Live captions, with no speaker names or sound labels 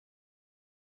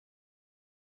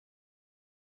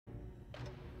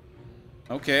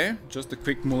Okay, just a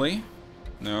quick melee.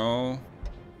 No.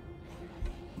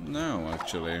 No,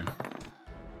 actually.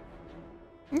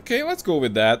 Okay, let's go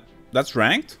with that. That's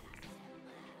ranked?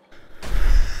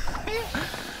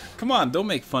 Come on, don't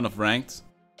make fun of ranked.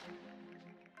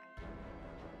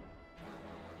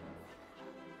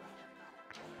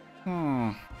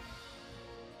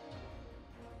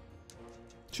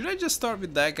 Should I just start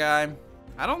with that guy?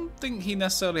 I don't think he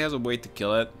necessarily has a way to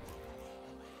kill it.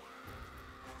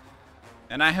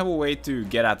 And I have a way to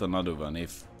get at another one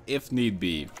if need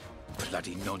be.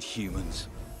 Bloody non-humans.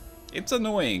 It's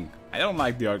annoying. I don't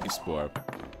like the Archispore.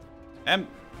 And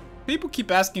people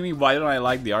keep asking me why don't I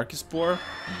like the Archispore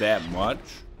that much.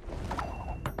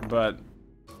 But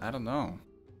I don't know.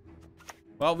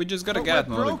 Well, we just gotta get at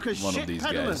another one of these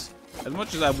guys. As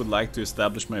much as I would like to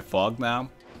establish my fog now,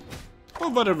 or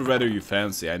whatever weather you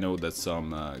fancy. I know that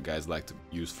some guys like to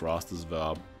use frost as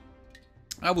well.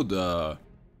 I would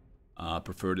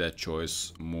prefer that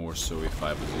choice more so if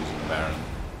I was using Baron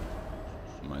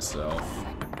myself.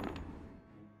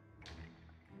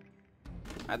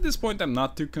 At this point I'm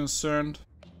not too concerned.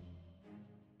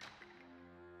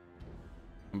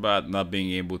 But not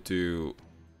being able to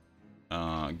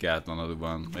get another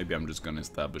one. Maybe I'm just gonna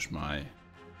establish my...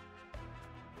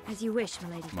 As you wish,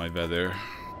 milady. My weather.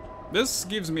 This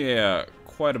gives me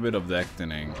quite a bit of deck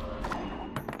thinning.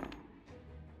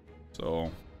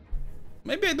 So...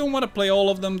 Maybe I don't want to play all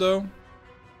of them though.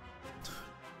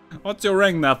 What's your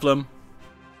rank, Nephilim?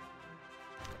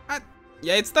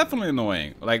 Yeah, it's definitely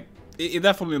annoying. Like, it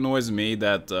definitely annoys me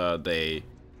that they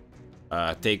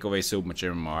take away so much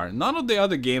MMR. None of the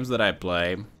other games that I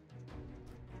play,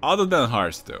 other than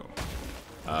Hearthstone,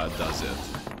 does it.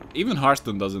 Even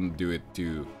Hearthstone doesn't do it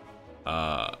to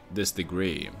this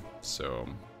degree, so...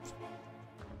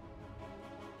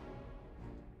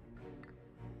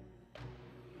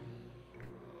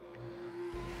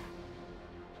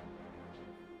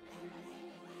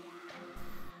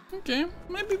 Okay,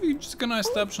 maybe we're just gonna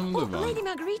establish another one. Lady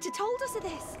Margarita told us of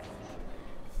this.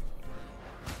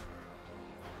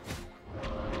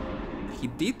 He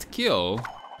did kill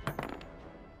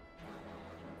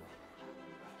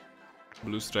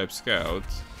Blue Stripe Scout.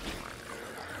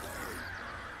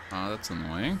 Ah, that's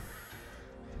annoying.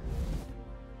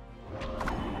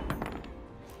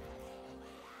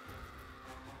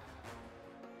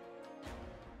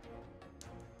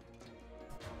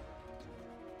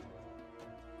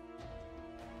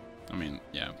 I mean,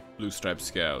 yeah, Blue Stripe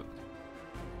Scout.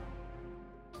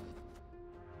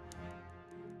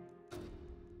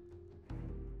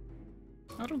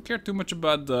 I don't care too much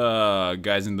about the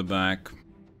guys in the back.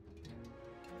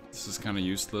 This is kind of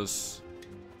useless.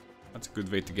 That's a good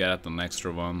way to get at an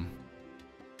extra one.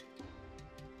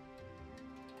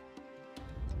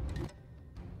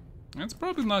 It's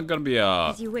probably not gonna be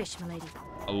As you wish, milady.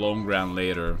 A long round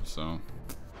later, so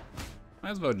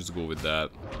might as well just go with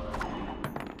that.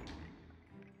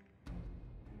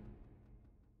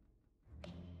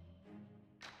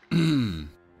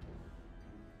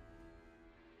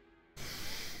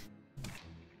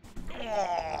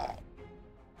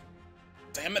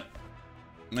 Damn it.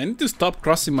 I need to stop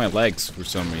crossing my legs for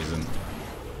some reason.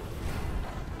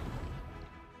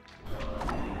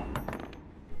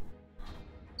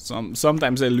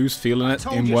 Sometimes I lose feeling it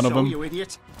in one of them. You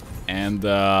idiot. And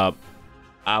I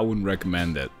wouldn't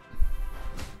recommend it.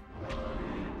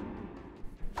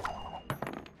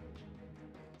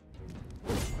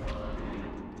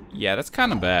 Yeah, that's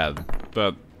kind of bad.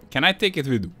 But can I take it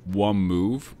with one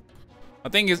move? I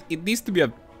think it needs to be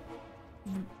a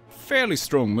fairly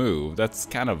strong move. That's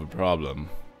kind of a problem.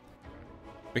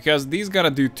 Because these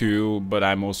gotta do 2, but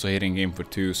I'm also hitting him for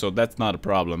 2, so that's not a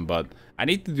problem. But I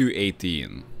need to do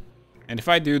 18. And if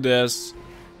I do this,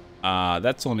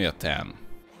 that's only a 10.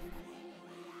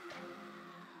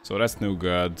 So that's no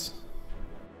good.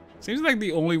 Seems like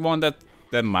the only one that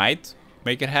might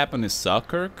make it happen is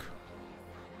Selkirk.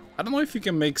 I don't know if you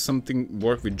can make something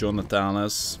work with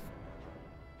Jonathanus.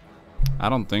 I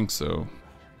don't think so.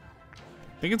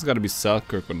 I think it's gotta be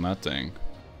Selkirk or nothing.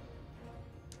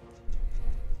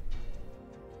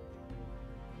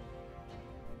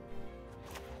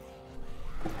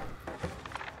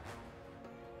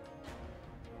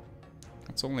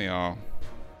 It's only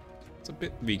it's a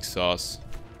bit weak sauce.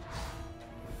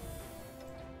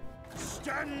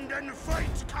 Stand and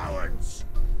fight, cowards!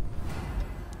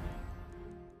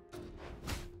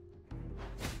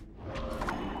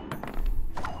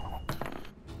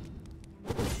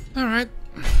 Alright.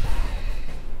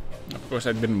 Of course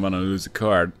I didn't want to lose a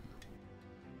card.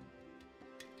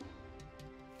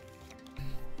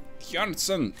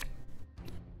 Janssen.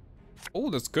 Oh,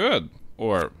 that's good.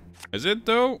 Or is it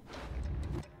though?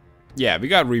 Yeah, we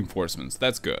got reinforcements.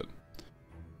 That's good.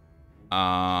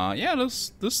 Yeah,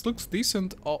 this looks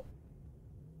decent. Oh,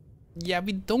 yeah,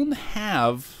 we don't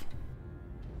have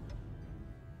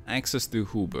access to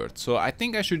Hubert, so I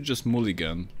think I should just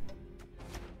mulligan.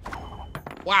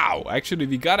 Wow, actually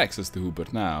we got access to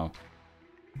Hubert now.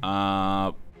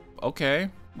 Okay.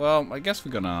 Well, I guess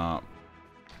we're gonna...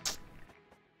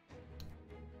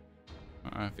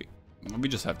 I think we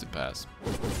just have to pass.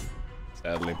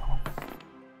 Sadly.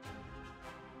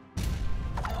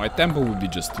 My tempo would be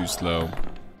just too slow.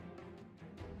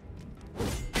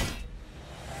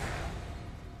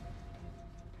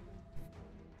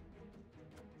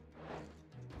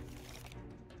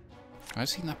 Why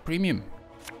is he not premium?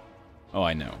 Oh,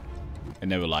 I know. I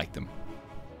never liked him.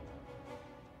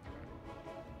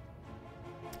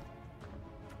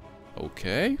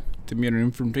 Okay. Timir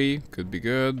infantry could be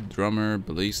good. Drummer,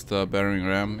 ballista, battering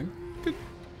ram. Good.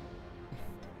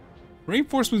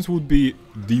 Reinforcements would be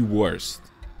the worst.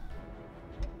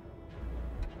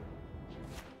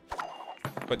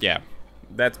 But yeah,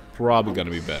 that's probably gonna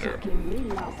be better.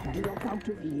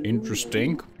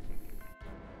 Interesting.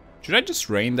 Should I just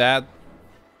rain that?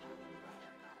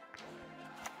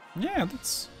 Yeah,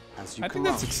 that's... I think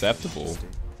that's acceptable.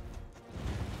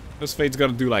 This fate's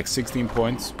gonna do like 16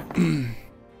 points.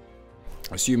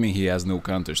 Assuming he has no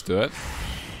counters to it.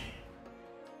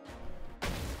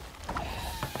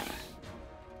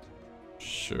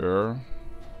 Sure.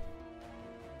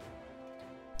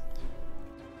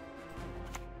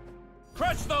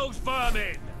 Crush those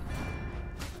vermin!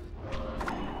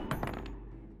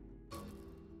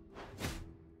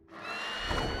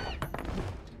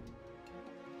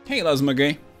 Hey,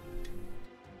 Lasmagay.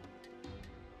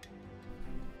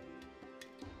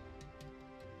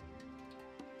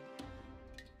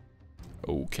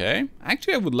 Okay.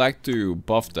 Actually, I would like to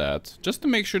buff that, just to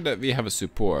make sure that we have a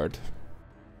support.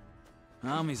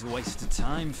 Army's a waste of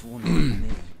time for me.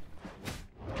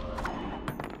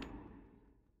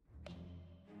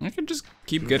 I could just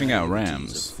keep getting out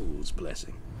rams. Fool's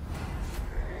blessing.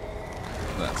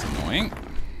 That's annoying.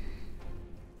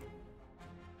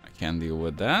 I can deal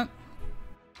with that.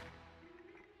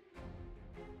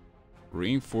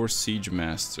 Reinforced Siege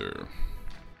Master.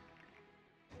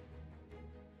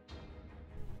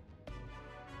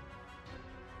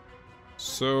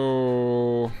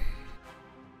 So...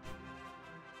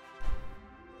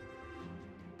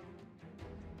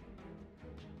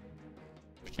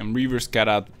 I can reverse cut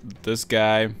out this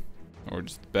guy, or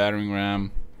just the battering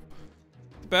ram.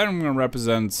 The battering ram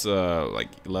represents like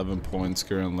 11 points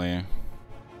currently.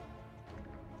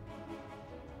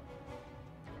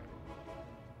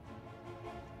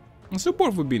 The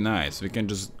support would be nice. We can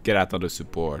just get out other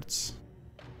supports.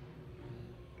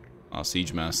 Oh,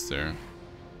 Siege Master.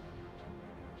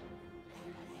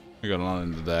 We got a lot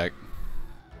in the deck.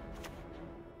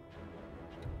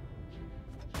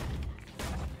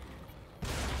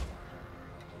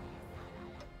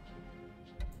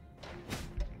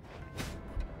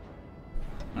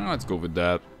 Oh, let's go with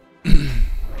that.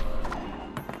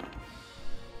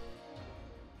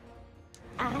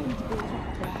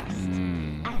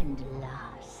 And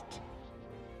last.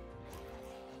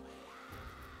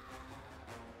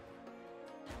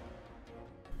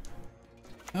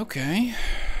 Okay.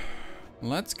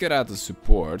 Let's get out the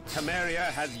support. Temeria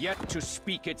has yet to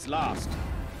speak its last.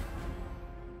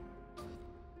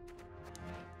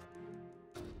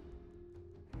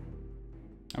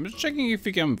 I'm just checking if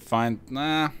we can find...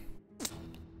 Nah.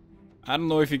 I don't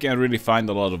know if you can really find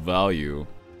a lot of value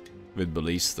with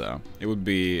Ballista. It would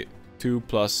be 2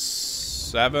 plus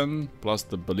 7 plus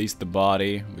the Ballista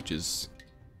body, which is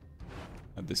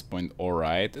at this point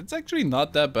alright. It's actually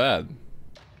not that bad.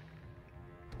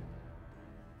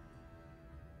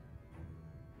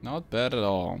 Not bad at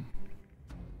all.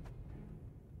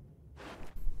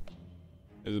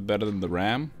 Is it better than the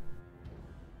Ram?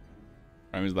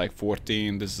 Ram is like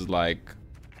 14, this is like...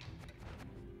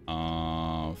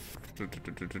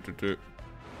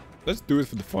 Let's do it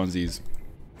for the funsies.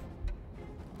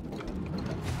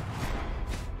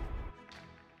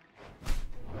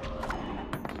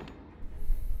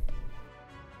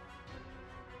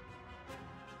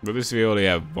 But this we only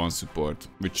have one support,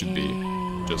 which should be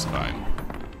just fine.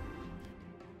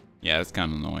 Yeah, it's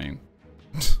kind of annoying.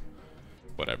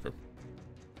 Whatever.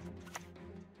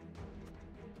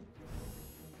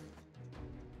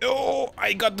 Oh,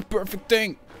 I got the perfect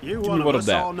thing. You Give me one of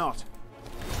that. or not?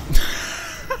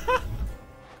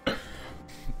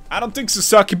 I don't think so,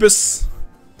 Succubus.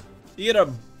 You get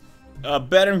a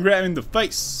battering ram in the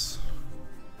face.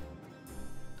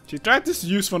 She tried to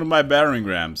use one of my battering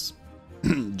rams.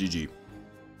 GG.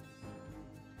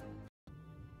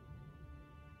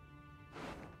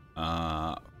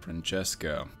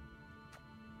 Francesca.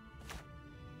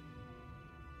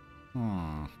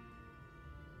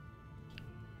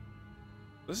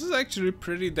 This is actually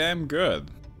pretty damn good.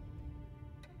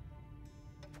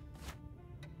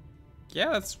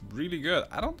 Yeah, that's really good.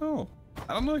 I don't know.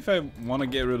 I don't know if I want to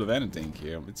get rid of anything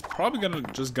here. It's probably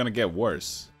just gonna get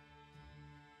worse.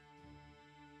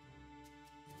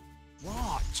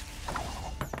 What?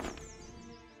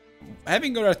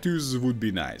 Having a Rattus would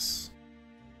be nice.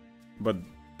 But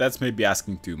that's maybe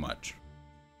asking too much.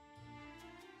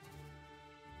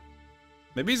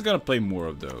 Maybe he's gonna play more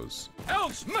of those.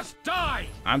 Elves must die!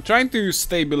 I'm trying to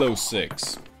stay below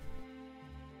 6.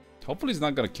 Hopefully he's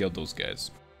not gonna kill those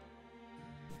guys.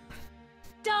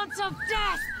 Dance of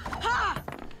death! Ha!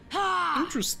 Ha!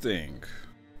 Interesting.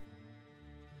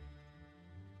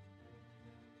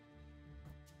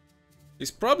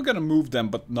 He's probably gonna move them,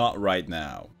 but not right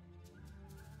now.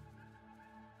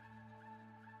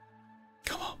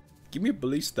 Come on, give me a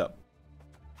ballista.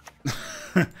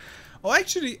 Oh,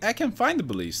 actually, I can find the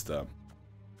ballista.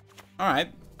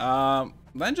 Alright,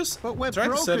 then just try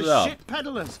to set it up. Shit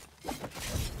peddlers.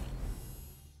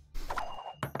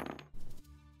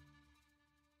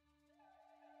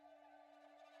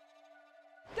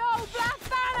 Go Black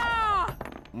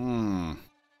Banner!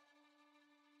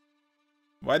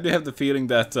 Why do you have the feeling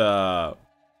that the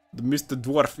Mr.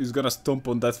 Dwarf is gonna stomp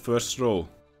on that first row?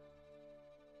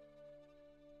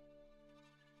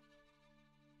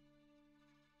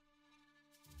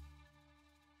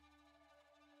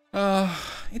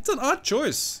 It's an odd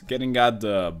choice getting out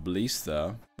the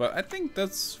ballista, but I think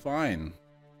that's fine,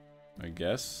 I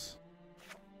guess.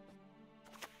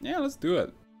 Yeah, let's do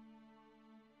it.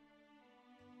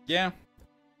 Yeah.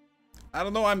 I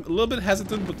don't know, I'm a little bit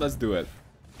hesitant, but let's do it.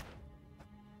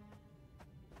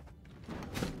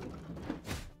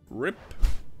 Rip.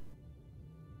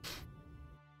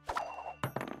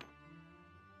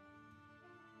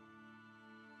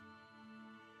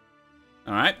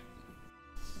 Alright.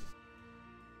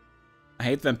 I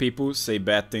hate when people say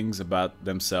bad things about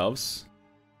themselves.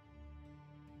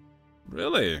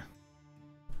 Really?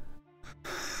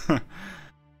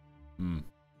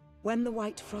 When the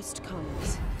white frost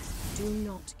comes, do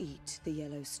not eat the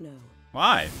yellow snow.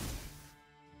 Why?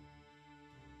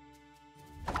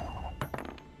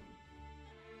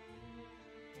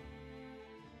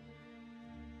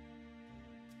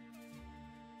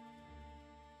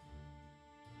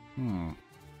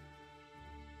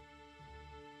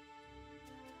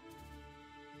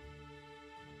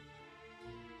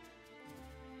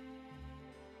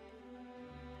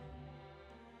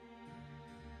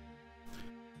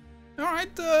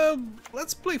 Alright,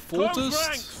 let's play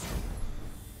Foltest.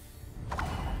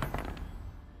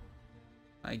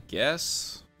 I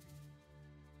guess.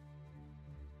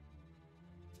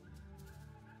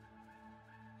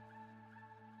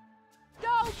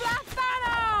 Go Black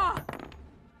Banner!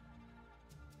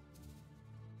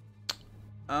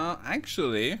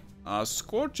 Actually,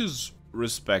 Scorch is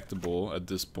respectable at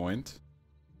this point.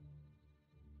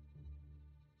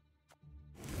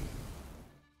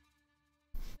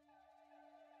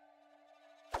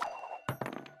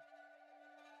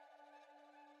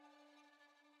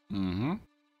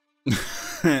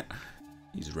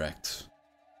 He's wrecked.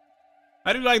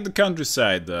 How do you like the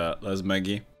countryside, Les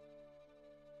Maggie?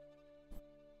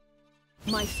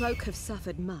 My folk have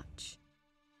suffered much.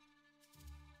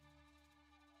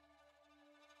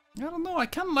 I don't know, I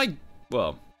kind of like...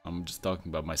 Well, I'm just talking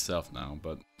about myself now,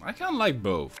 but I kind of like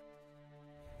both.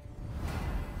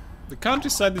 The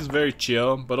countryside is very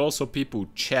chill, but also people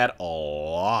chat a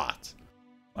lot.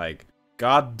 Like,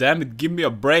 god damn it, give me a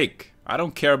break. I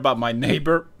don't care about my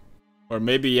neighbor. Or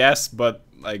maybe yes, but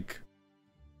like...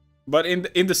 But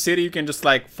in the city you can just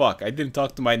like, fuck, I didn't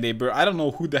talk to my neighbor. I don't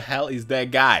know who the hell is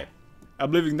that guy.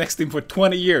 I'm living next to him for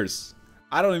 20 years.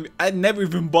 I never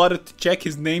even bothered to check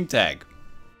his name tag.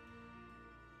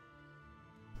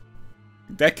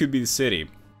 That could be the city.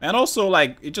 And also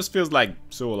like, it just feels like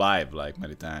so alive like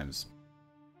many times.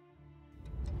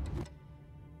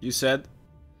 You said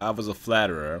I was a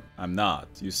flatterer. I'm not.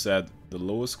 You said the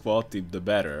lowest quality the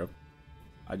better.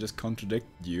 I just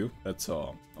contradicted you, that's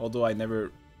all. Although I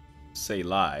never say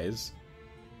lies,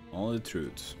 only the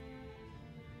truth.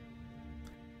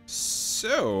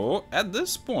 So, at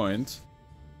this point,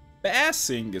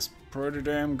 passing is pretty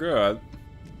damn good.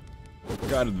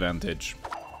 Got advantage.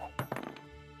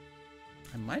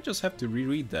 I might just have to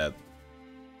reread that.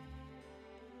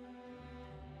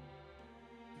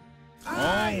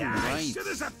 Aye, as soon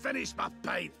as I finish my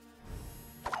pint.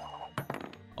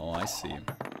 Oh, I see.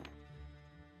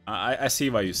 I see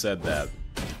why you said that.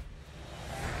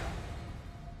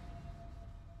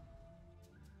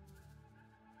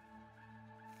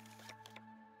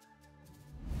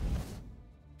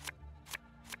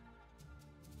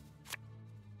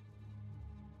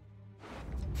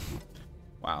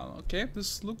 Wow, okay,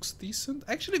 this looks decent.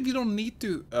 Actually, we don't need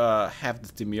to have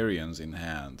the Temerians in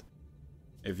hand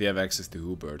if we have access to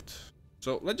Hubert.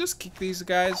 So let's just kick these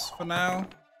guys for now.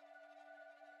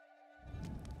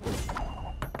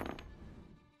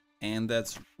 And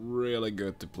that's really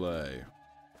good to play.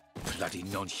 Bloody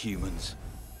non-humans.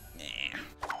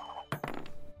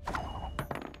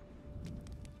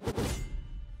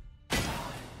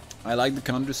 I like the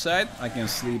countryside. I can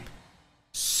sleep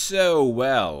so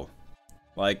well.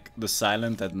 Like the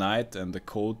silent at night and the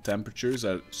cold temperatures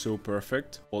are so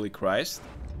perfect. Holy Christ.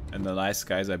 And the night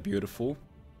skies are beautiful.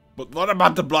 But what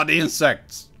about the bloody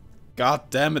insects? God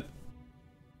damn it.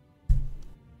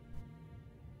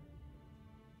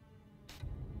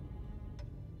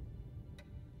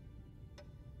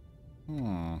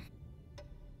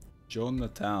 Joan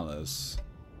Natalis.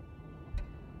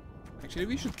 Actually,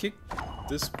 we should kick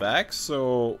this back,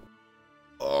 so...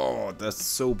 Oh, that's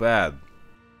so bad.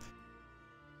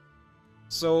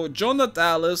 So, Joan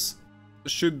Natalis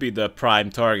should be the prime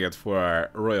target for our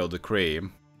Royal Decree.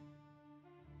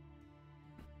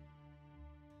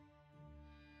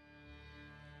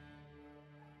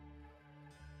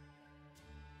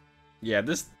 Yeah,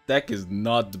 this deck is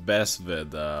not the best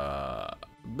with...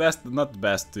 not the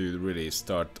best to really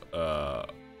start...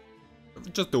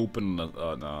 just open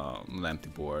on an empty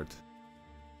board.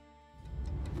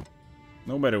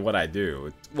 No matter what I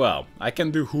do. Well, I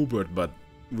can do Hubert, but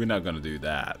we're not gonna do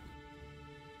that.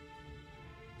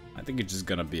 I think it's just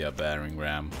gonna be a battering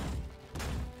ram.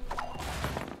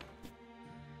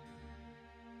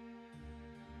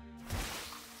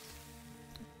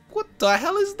 What the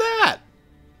hell is that?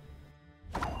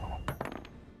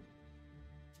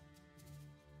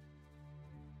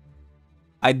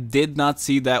 I did not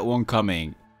see that one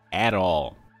coming at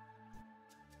all.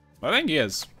 But I think he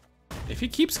is. If he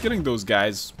keeps killing those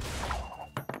guys,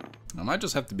 I might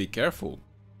just have to be careful.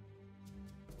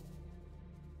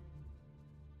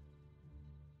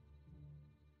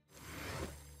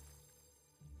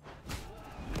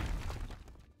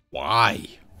 Why?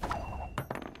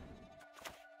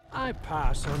 I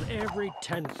pass on every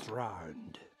 10th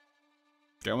round.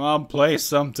 Come on, play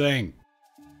something.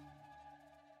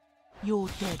 You're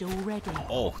dead already.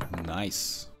 Oh,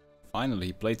 nice. Finally,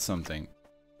 he played something.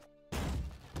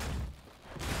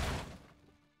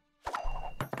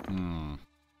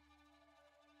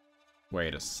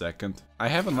 Wait a second. I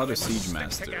have another Siege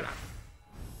Master.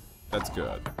 That's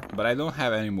good. But I don't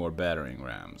have any more battering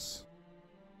rams.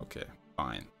 Okay,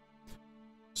 fine.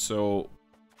 So...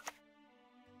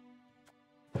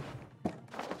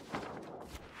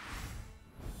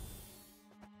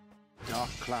 Dark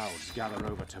clouds gather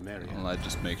over Temeria. let's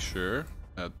just make sure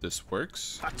that this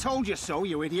works. I told you so,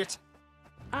 you idiot.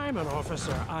 I'm an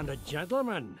officer and a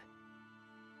gentleman.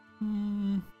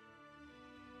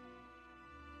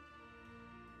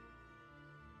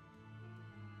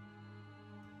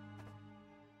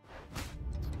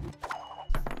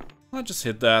 I'll just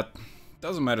hit that.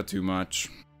 Doesn't matter too much.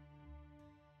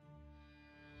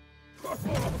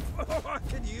 I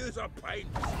can use a paint.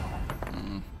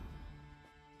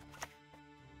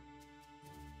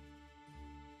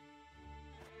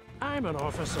 I'm an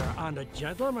officer and a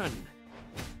gentleman.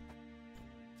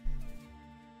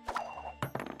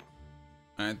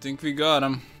 I think we got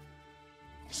him.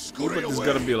 Hubert is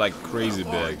gonna be like crazy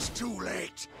big. It's too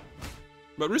late.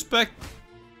 But respect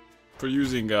for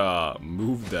using a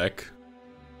move deck.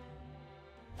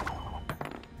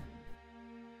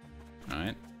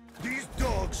 Alright. These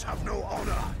dogs have no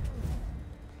honor.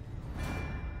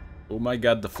 Oh my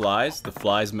god, the flies,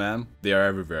 man, they are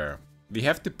everywhere. We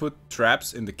have to put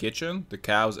traps in the kitchen, the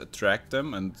cows attract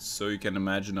them, and so you can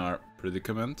imagine our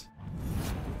predicament.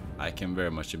 I can very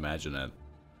much imagine it.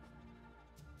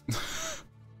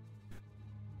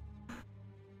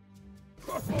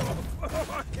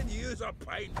 I can use a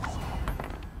paint.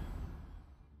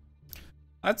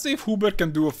 Let's see if Hubert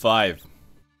can do a 5.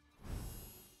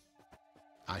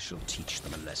 I shall teach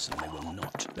them a lesson they will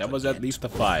not That was at least a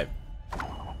 5.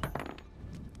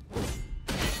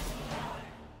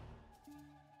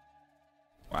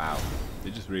 Wow,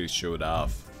 they just really showed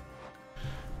off.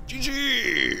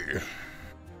 GG!